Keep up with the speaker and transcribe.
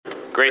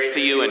Grace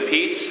to you and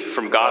peace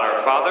from God our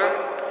Father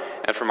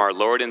and from our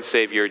Lord and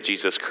Savior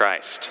Jesus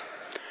Christ.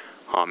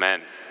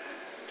 Amen.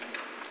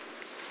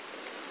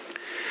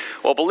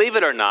 Well, believe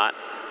it or not,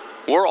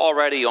 we're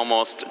already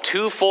almost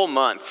 2 full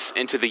months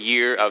into the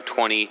year of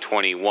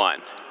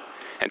 2021,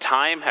 and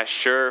time has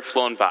sure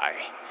flown by.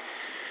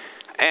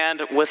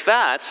 And with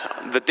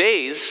that, the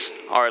days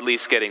are at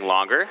least getting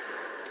longer,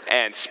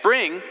 and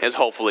spring is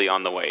hopefully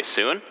on the way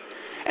soon.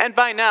 And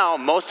by now,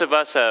 most of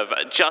us have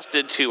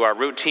adjusted to our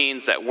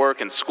routines at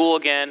work and school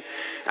again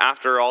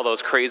after all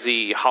those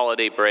crazy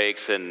holiday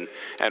breaks and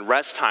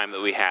rest time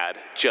that we had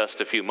just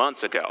a few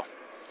months ago.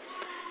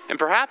 And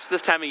perhaps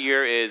this time of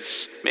year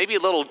is maybe a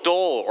little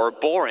dull or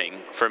boring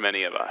for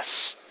many of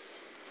us.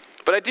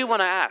 But I do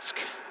want to ask,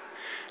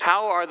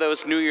 how are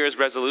those New Year's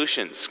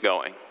resolutions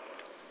going?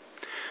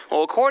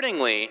 Well,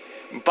 accordingly,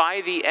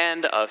 by the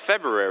end of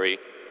February,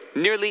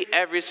 nearly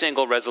every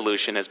single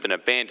resolution has been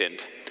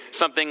abandoned,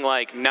 something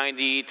like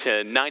 90 to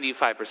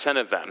 95%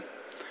 of them.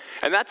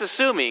 And that's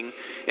assuming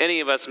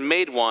any of us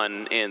made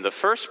one in the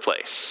first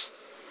place.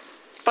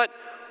 But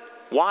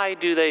why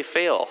do they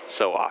fail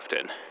so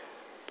often?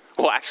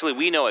 Well, actually,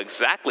 we know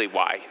exactly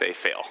why they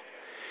fail.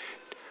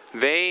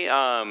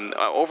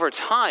 Over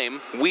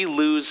time, we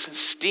lose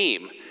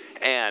steam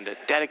and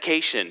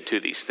dedication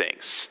to these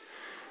things.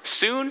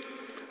 Soon,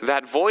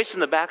 that voice in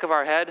the back of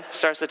our head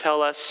starts to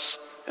tell us,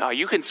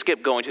 you can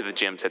skip going to the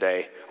gym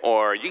today,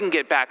 or you can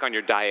get back on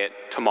your diet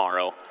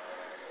tomorrow.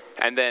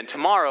 And then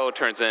tomorrow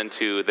turns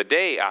into the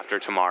day after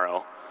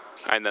tomorrow,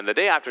 and then the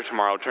day after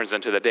tomorrow turns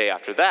into the day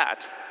after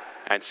that,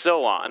 and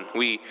so on.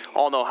 We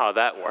all know how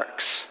that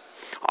works.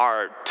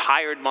 Our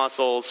tired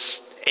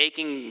muscles,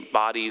 aching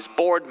bodies,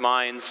 bored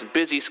minds,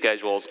 busy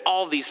schedules,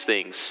 all these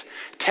things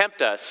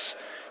tempt us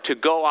to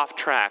go off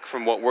track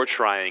from what we're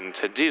trying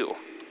to do.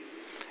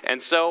 And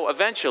so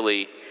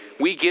eventually,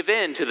 we give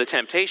in to the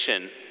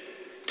temptation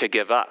to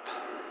give up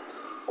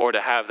or to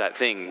have that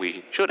thing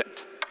we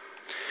shouldn't.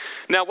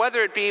 Now,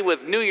 whether it be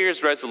with New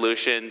Year's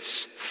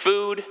resolutions,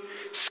 food,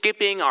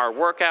 skipping our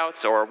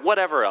workouts, or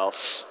whatever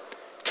else,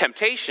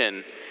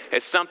 temptation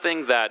is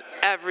something that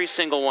every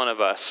single one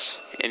of us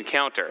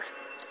encounter,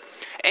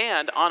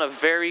 and on a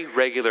very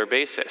regular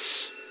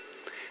basis.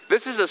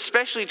 This is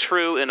especially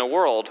true in a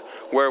world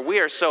where we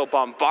are so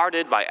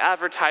bombarded by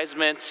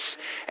advertisements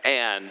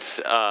and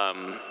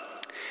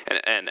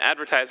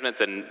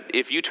advertisements, and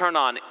if you turn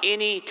on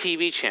any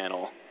TV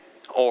channel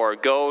or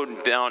go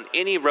down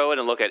any road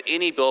and look at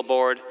any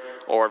billboard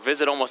or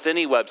visit almost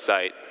any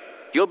website,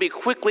 you'll be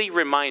quickly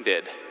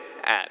reminded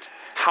at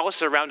how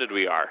surrounded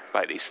we are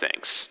by these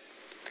things.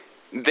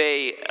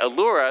 They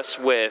allure us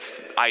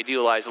with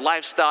idealized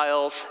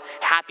lifestyles,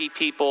 happy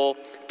people,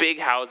 big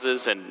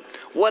houses, and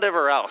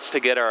whatever else to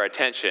get our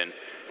attention,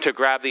 to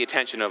grab the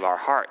attention of our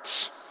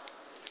hearts.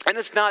 And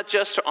it's not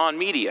just on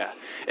media.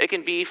 It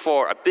can be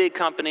for a big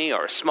company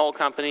or a small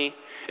company.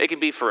 It can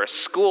be for a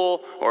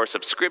school or a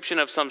subscription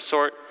of some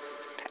sort.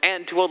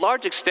 And to a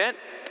large extent,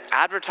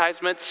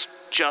 advertisements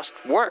just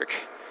work.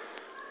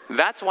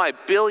 That's why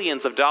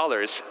billions of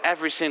dollars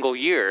every single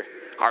year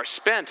are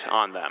spent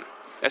on them,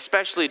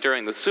 especially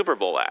during the Super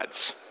Bowl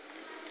ads.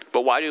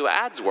 But why do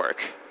ads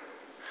work?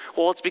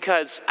 Well, it's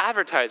because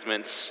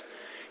advertisements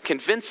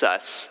convince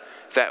us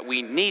that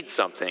we need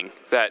something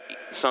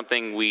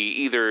we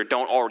either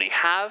don't already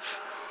have,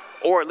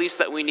 or at least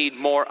that we need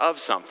more of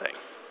something.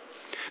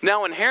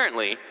 Now,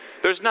 inherently,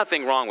 there's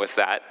nothing wrong with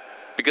that,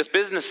 because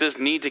businesses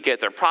need to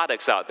get their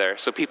products out there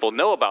so people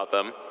know about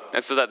them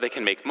and so that they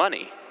can make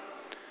money.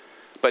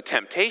 But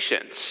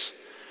temptations,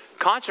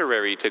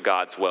 contrary to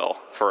God's will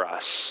for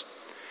us,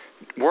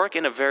 work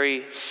in a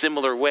very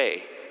similar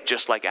way,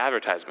 just like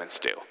advertisements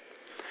do.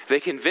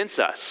 They convince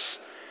us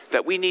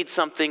that we need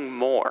something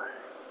more,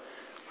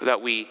 that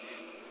we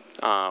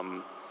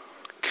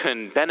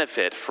can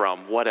benefit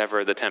from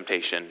whatever the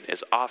temptation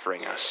is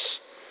offering us.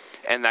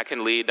 And that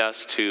can lead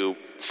us to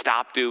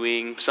stop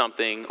doing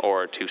something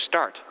or to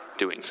start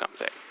doing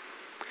something.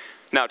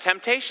 Now,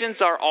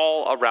 temptations are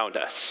all around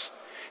us.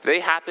 They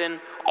happen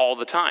all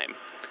the time,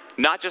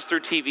 not just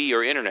through TV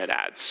or internet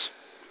ads.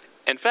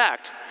 In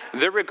fact,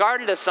 they're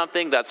regarded as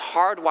something that's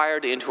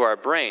hardwired into our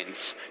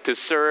brains to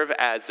serve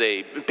as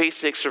a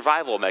basic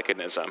survival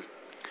mechanism.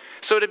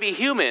 So to be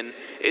human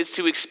is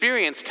to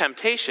experience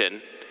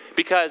temptation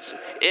because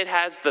it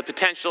has the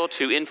potential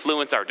to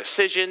influence our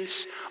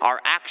decisions,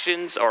 our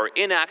actions or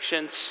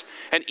inactions,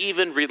 and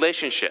even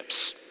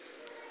relationships.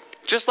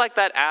 Just like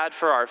that ad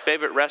for our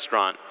favorite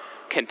restaurant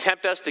can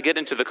tempt us to get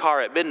into the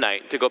car at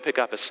midnight to go pick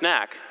up a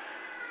snack,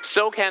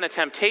 so can a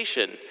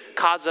temptation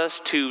cause us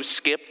to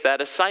skip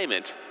that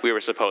assignment we were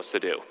supposed to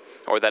do,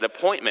 or that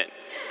appointment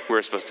we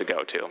were supposed to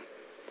go to.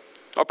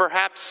 Or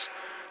perhaps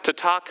to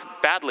talk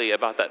badly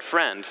about that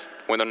friend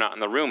when they're not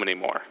in the room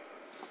anymore.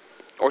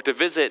 Or to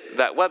visit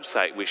that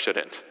website we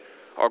shouldn't.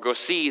 Or go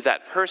see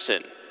that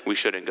person we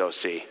shouldn't go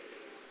see.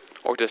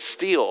 Or to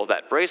steal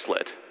that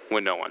bracelet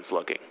when no one's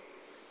looking.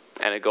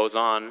 And it goes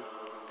on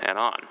and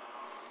on.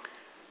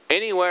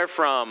 Anywhere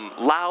from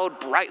loud,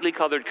 brightly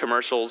colored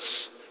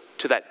commercials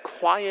to that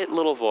quiet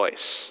little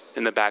voice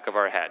in the back of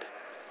our head.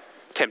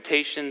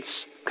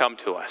 Temptations come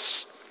to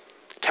us,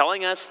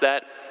 telling us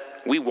that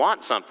we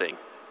want something,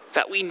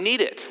 that we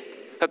need it,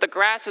 that the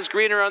grass is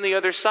greener on the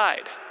other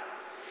side.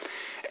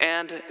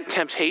 And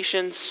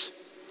temptations,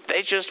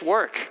 they just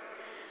work.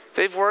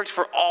 They've worked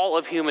for all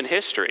of human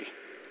history,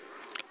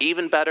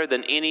 even better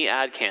than any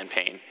ad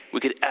campaign we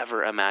could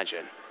ever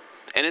imagine.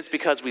 And it's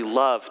because we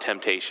love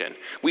temptation.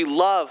 We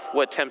love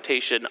what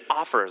temptation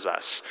offers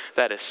us,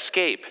 that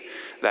escape,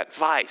 that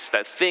vice,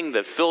 that thing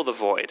that fill the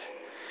void.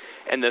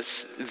 And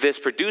this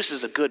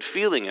produces a good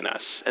feeling in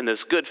us, and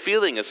this good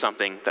feeling is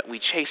something that we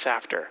chase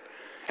after.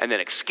 And then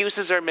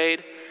excuses are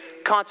made,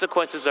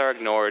 consequences are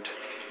ignored,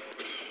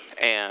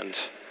 and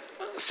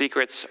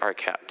secrets are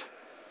kept.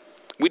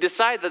 We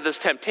decide that this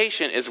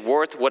temptation is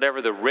worth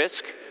whatever the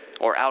risk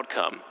or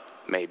outcome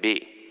may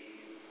be.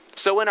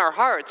 So in our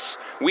hearts,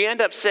 we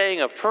end up saying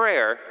a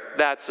prayer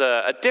that's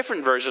a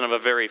different version of a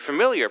very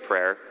familiar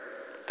prayer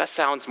that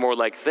sounds more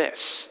like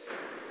this: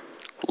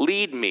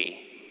 lead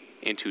me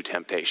into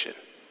temptation.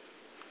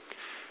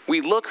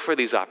 We look for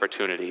these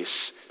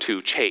opportunities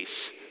to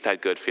chase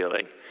that good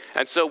feeling.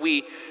 And so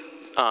we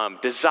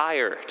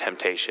desire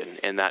temptation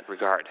in that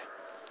regard.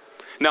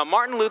 Now,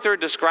 Martin Luther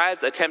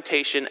describes a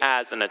temptation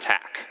as an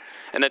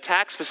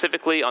attack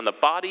specifically on the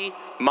body,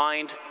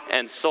 mind,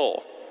 and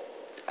soul.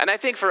 And I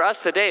think for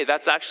us today,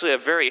 that's actually a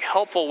very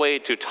helpful way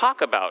to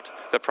talk about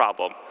the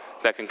problem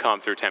that can come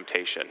through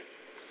temptation.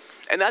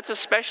 And that's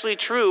especially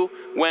true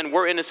when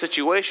we're in a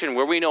situation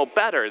where we know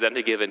better than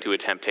to give into a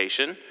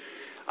temptation.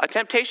 A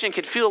temptation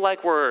can feel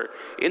like we're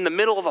in the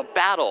middle of a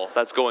battle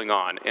that's going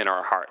on in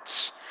our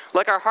hearts.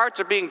 Like our hearts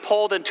are being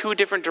pulled in two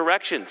different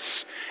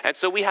directions. And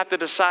so we have to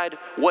decide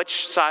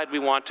which side we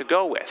want to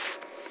go with.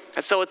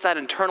 And so it's that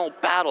internal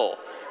battle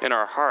in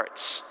our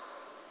hearts.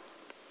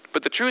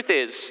 But the truth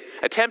is,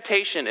 a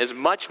temptation is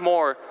much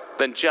more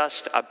than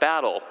just a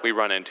battle we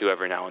run into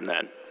every now and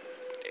then.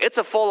 It's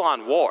a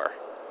full-on war.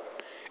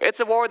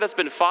 It's a war that's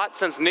been fought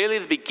since nearly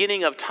the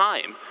beginning of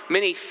time,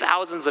 many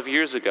thousands of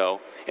years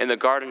ago in the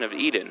Garden of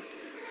Eden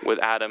with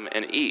Adam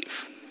and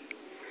Eve.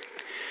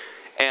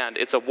 And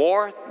it's a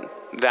war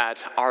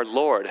that our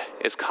Lord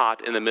is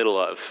caught in the middle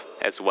of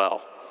as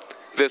well.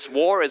 This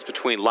war is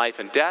between life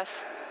and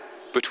death,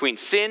 between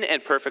sin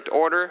and perfect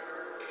order,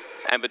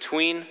 and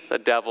between the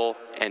devil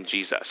and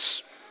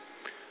Jesus.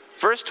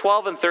 Verse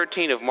 12 and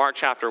 13 of Mark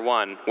chapter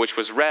 1, which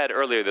was read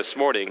earlier this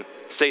morning,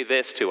 say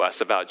this to us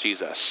about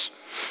Jesus.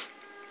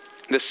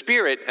 The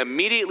Spirit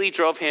immediately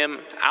drove him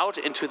out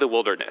into the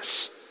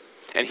wilderness,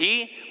 and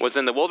he was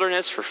in the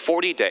wilderness for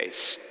 40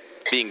 days,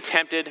 being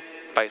tempted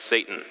by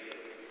Satan.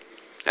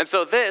 And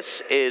so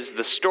this is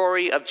the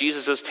story of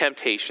Jesus'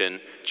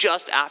 temptation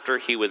just after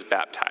he was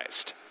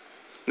baptized.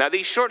 Now,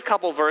 these short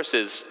couple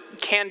verses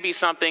can be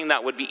something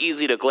that would be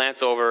easy to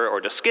glance over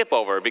or to skip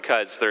over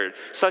because they're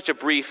such a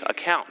brief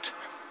account.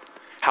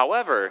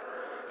 However,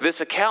 this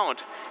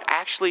account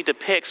actually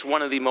depicts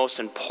one of the most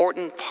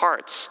important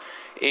parts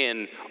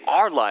in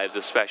our lives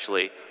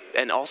especially,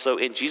 and also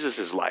in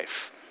Jesus'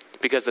 life,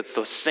 because it's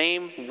the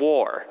same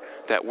war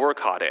that we're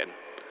caught in,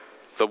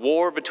 the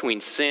war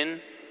between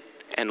sin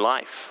and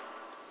life.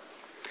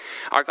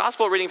 Our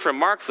gospel reading from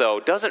Mark, though,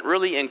 doesn't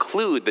really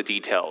include the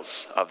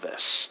details of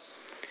this.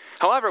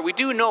 However, we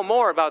do know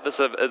more about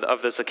this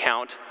of this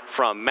account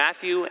from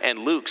Matthew and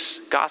Luke's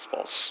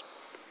Gospels.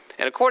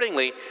 And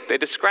accordingly, they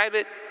describe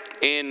it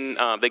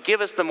they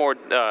give us the more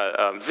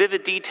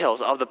vivid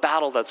details of the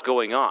battle that's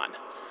going on.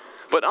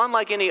 But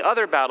unlike any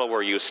other battle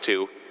we're used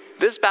to,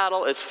 this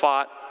battle is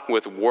fought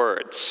with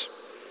words.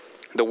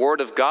 The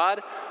word of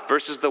God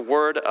versus the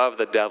word of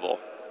the devil.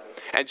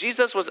 And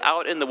Jesus was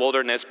out in the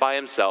wilderness by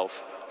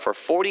himself for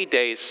 40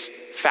 days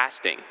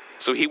fasting.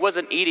 So he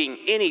wasn't eating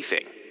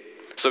anything.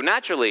 So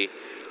naturally,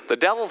 the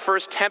devil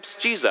first tempts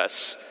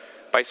Jesus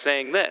by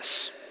saying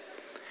this: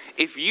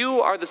 if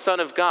you are the Son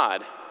of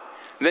God,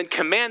 then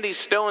command these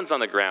stones on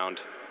the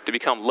ground to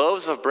become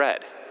loaves of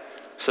bread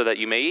so that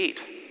you may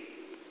eat.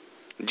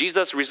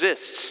 Jesus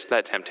resists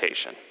that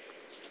temptation.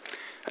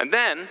 And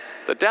then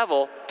the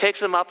devil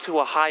takes him up to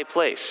a high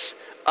place,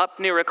 up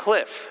near a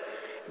cliff,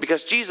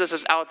 because Jesus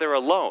is out there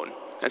alone.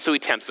 And so he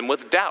tempts him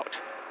with doubt.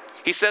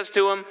 He says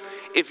to him,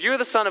 if you're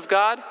the Son of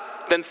God,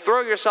 then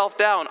throw yourself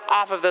down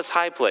off of this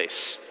high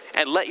place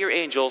and let your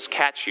angels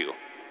catch you.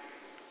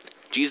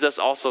 Jesus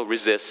also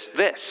resists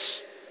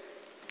this.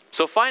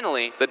 So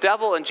finally, the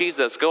devil and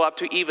Jesus go up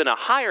to even a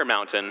higher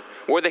mountain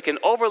where they can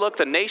overlook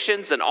the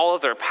nations and all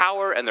of their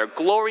power and their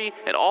glory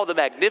and all the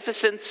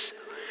magnificence.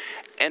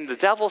 And the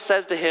devil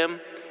says to him,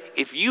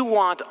 if you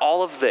want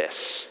all of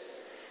this,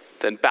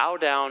 then bow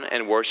down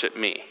and worship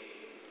me.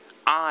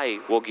 I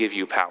will give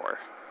you power.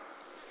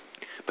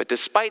 But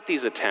despite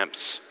these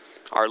attempts,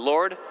 our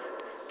Lord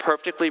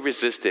perfectly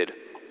resisted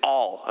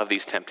all of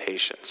these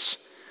temptations.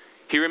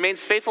 He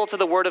remains faithful to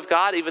the word of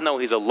God even though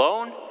he's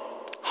alone,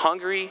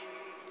 hungry,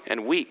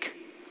 and weak.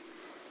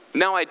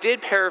 Now, I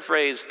did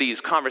paraphrase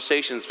these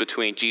conversations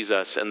between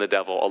Jesus and the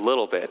devil a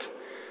little bit,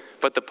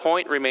 but the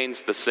point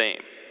remains the same.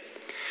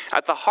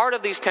 At the heart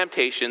of these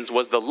temptations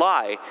was the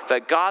lie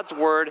that God's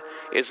word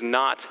is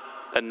not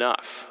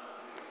enough.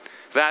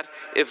 That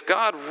if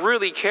God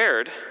really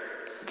cared,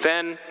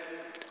 then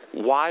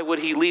why would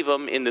he leave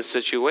them in this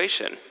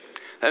situation?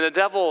 And the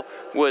devil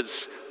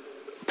was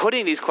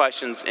putting these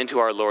questions into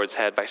our Lord's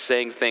head by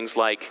saying things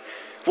like,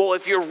 well,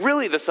 if you're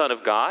really the Son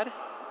of God,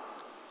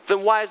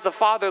 then why is the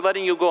Father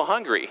letting you go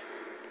hungry?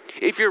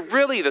 If you're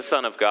really the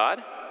Son of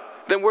God,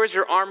 then where's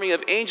your army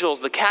of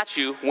angels to catch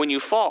you when you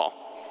fall?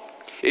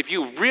 If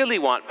you really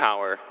want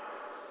power,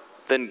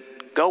 then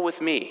go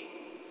with me.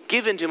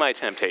 Give in to my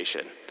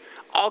temptation.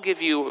 I'll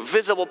give you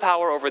visible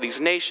power over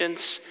these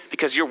nations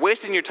because you're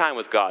wasting your time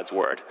with God's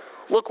word.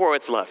 Look where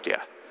it's left you.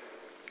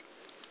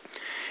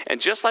 And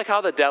just like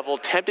how the devil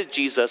tempted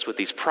Jesus with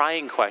these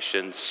prying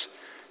questions,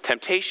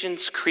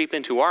 temptations creep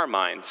into our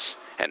minds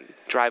and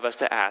drive us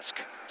to ask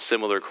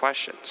similar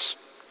questions.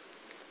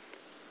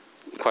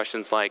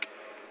 Questions like,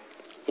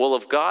 well,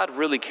 if God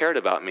really cared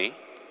about me,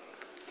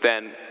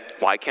 then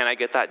why can't I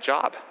get that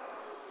job?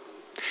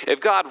 If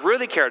God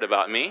really cared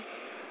about me,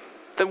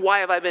 then why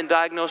have I been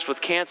diagnosed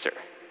with cancer?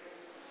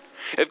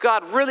 If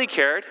God really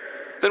cared,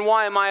 then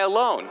why am I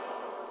alone?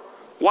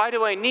 Why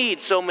do I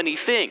need so many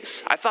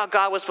things? I thought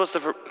God was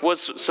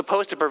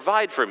supposed to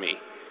provide for me.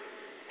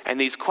 And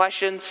these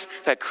questions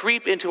that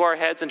creep into our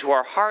heads, into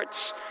our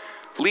hearts,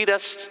 lead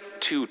us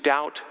to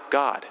doubt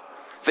God.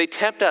 They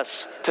tempt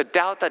us to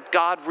doubt that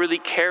God really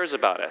cares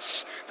about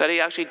us, that he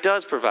actually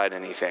does provide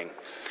anything.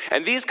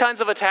 And these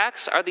kinds of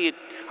attacks are the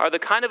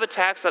kind of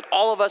attacks that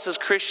all of us as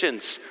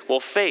Christians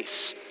will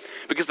face,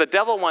 because the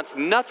devil wants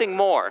nothing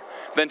more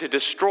than to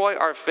destroy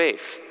our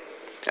faith.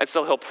 And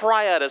so he'll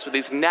pry at us with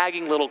these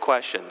nagging little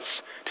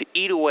questions to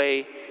eat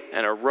away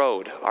and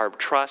erode our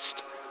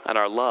trust and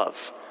our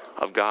love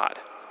of God.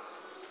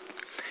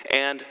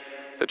 And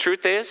the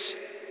truth is,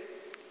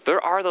 there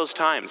are those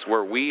times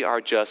where we are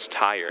just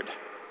tired,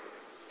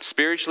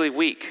 spiritually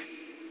weak,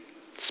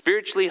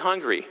 spiritually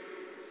hungry.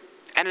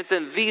 And it's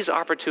in these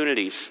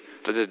opportunities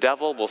that the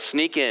devil will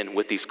sneak in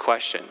with these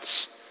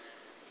questions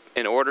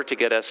in order to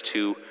get us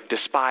to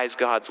despise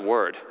God's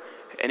word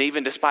and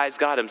even despise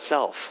God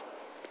himself.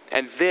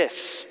 And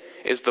this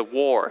is the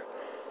war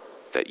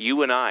that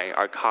you and I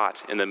are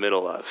caught in the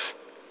middle of.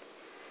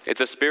 It's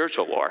a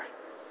spiritual war.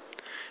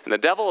 And the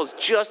devil is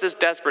just as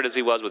desperate as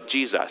he was with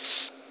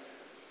Jesus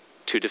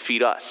to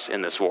defeat us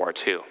in this war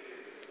too.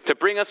 To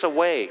bring us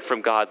away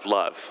from God's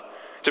love.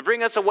 To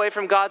bring us away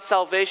from God's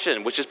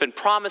salvation, which has been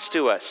promised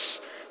to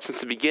us since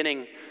the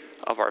beginning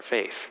of our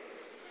faith.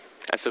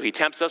 And so he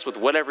tempts us with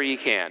whatever he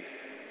can.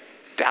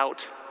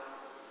 Doubt,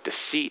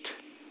 deceit,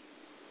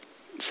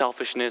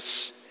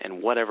 selfishness,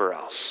 and whatever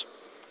else.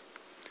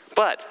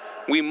 But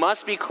we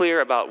must be clear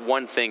about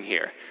one thing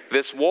here.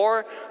 This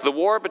war, the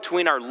war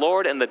between our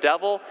Lord and the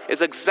devil,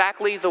 is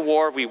exactly the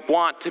war we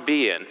want to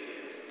be in.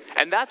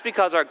 And that's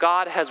because our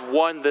God has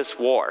won this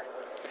war.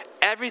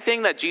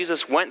 Everything that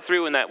Jesus went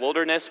through in that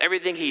wilderness,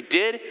 everything he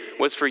did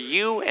was for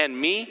you and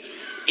me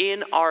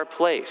in our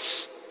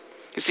place.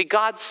 You see,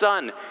 God's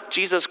Son,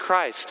 Jesus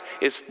Christ,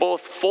 is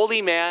both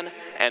fully man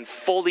and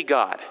fully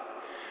God,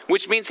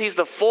 which means he's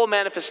the full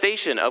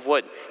manifestation of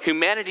what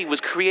humanity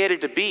was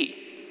created to be.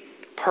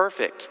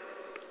 Perfect,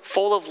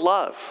 full of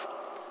love,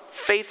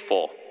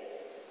 faithful,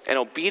 and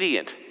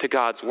obedient to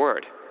God's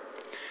word.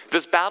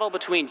 This battle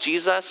between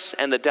Jesus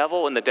and the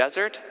devil in the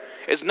desert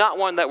is not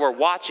one that we're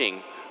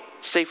watching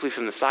safely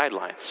from the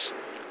sidelines.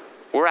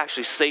 We're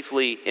actually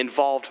safely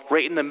involved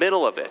right in the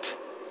middle of it,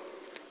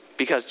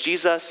 because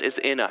Jesus is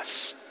in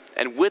us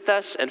and with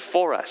us and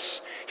for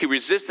us. He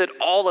resisted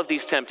all of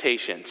these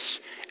temptations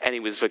and he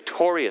was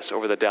victorious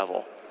over the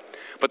devil.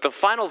 But the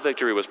final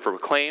victory was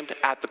proclaimed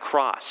at the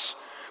cross,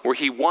 where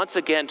he once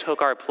again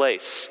took our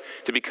place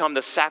to become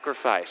the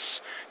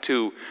sacrifice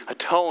to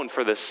atone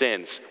for the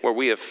sins where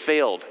we have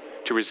failed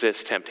to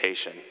resist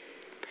temptation.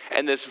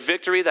 And this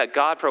victory that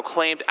God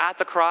proclaimed at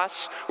the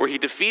cross, where he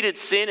defeated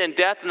sin and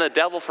death and the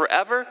devil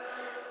forever,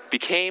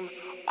 became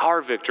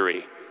our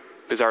victory,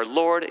 because our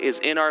Lord is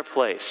in our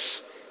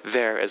place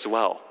there as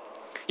well.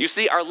 You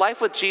see, our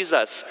life with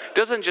Jesus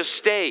doesn't just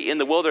stay in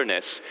the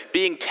wilderness,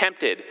 being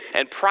tempted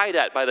and pried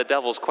at by the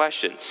devil's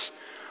questions.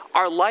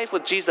 Our life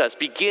with Jesus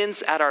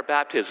begins at our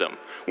baptism,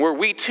 where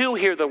we too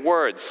hear the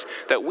words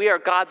that we are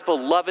God's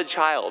beloved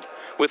child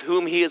with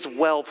whom he is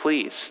well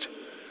pleased.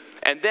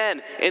 And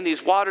then in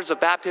these waters of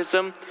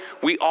baptism,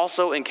 we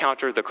also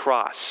encounter the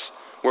cross,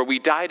 where we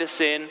die to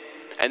sin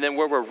and then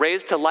where we're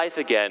raised to life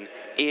again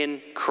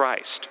in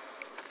Christ.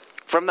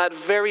 From that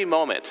very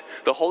moment,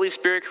 the Holy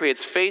Spirit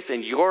creates faith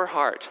in your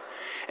heart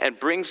and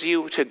brings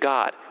you to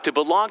God, to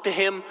belong to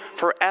him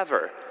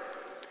forever.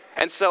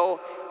 And so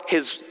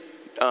his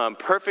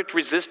perfect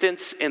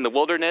resistance in the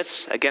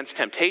wilderness against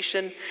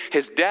temptation,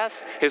 his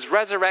death, his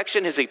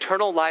resurrection, his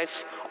eternal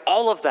life,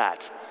 all of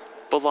that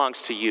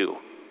belongs to you.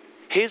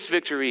 His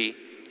victory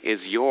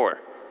is your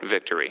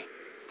victory.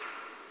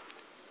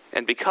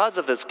 And because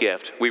of this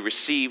gift we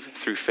receive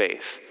through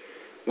faith,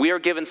 we are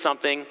given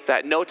something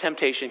that no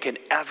temptation can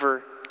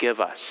ever give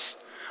us: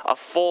 a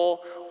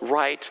full,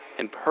 right,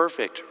 and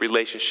perfect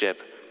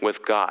relationship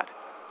with God.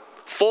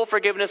 Full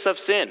forgiveness of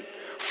sin.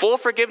 Full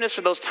forgiveness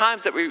for those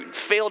times that we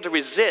failed to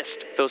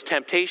resist those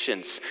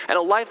temptations. And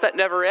a life that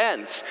never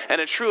ends. And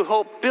a true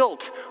hope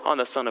built on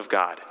the Son of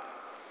God.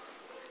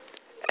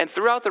 And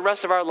throughout the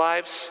rest of our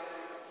lives,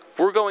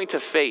 we're going to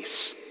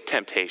face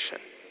temptation.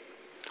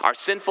 Our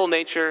sinful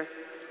nature,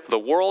 the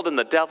world, and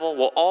the devil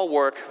will all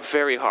work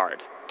very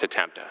hard to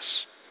tempt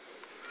us.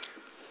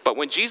 But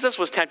when Jesus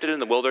was tempted in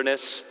the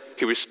wilderness,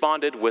 he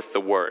responded with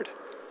the Word.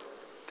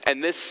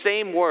 And this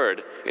same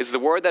Word is the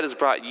Word that has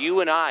brought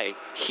you and I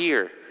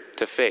here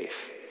to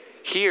faith,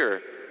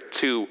 here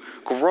to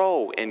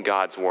grow in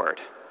God's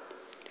Word.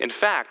 In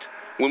fact,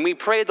 when we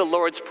pray the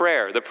Lord's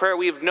Prayer, the prayer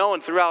we've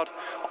known throughout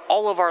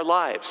all of our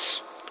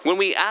lives, when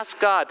we ask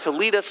God to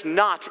lead us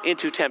not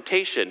into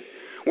temptation,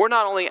 we're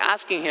not only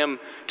asking him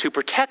to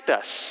protect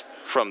us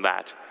from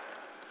that,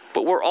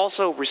 but we're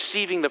also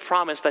receiving the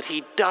promise that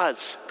he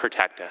does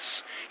protect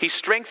us. He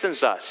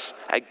strengthens us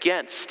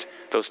against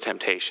those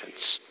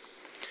temptations.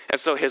 And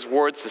so his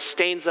word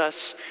sustains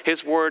us,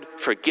 his word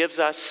forgives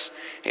us,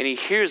 and he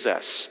hears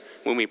us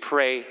when we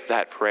pray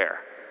that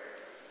prayer.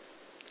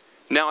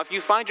 Now, if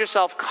you find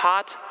yourself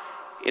caught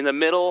in the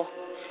middle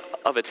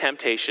of a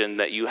temptation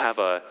that you have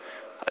a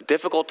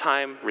difficult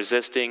time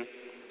resisting,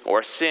 or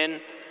a sin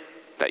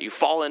that you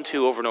fall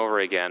into over and over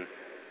again,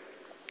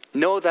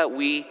 know that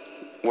we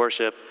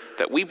worship,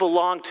 that we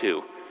belong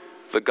to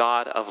the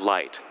God of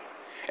light.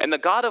 And the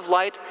God of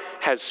light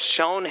has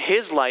shown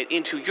his light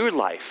into your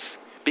life,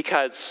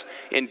 because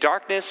in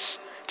darkness,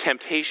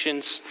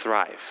 temptations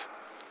thrive.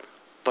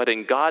 But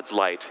in God's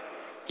light,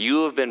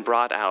 you have been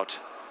brought out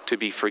to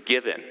be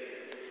forgiven,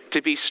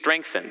 to be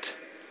strengthened,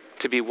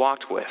 to be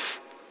walked with.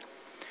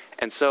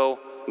 And so,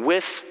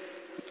 with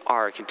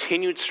our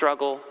continued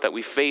struggle that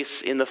we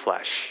face in the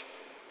flesh,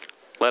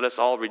 let us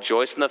all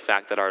rejoice in the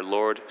fact that our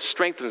Lord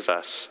strengthens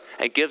us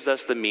and gives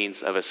us the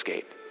means of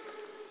escape.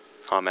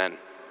 Amen.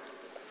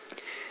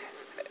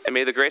 And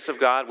may the grace of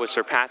God, which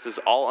surpasses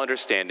all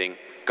understanding,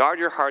 guard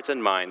your hearts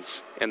and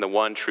minds in the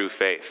one true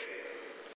faith.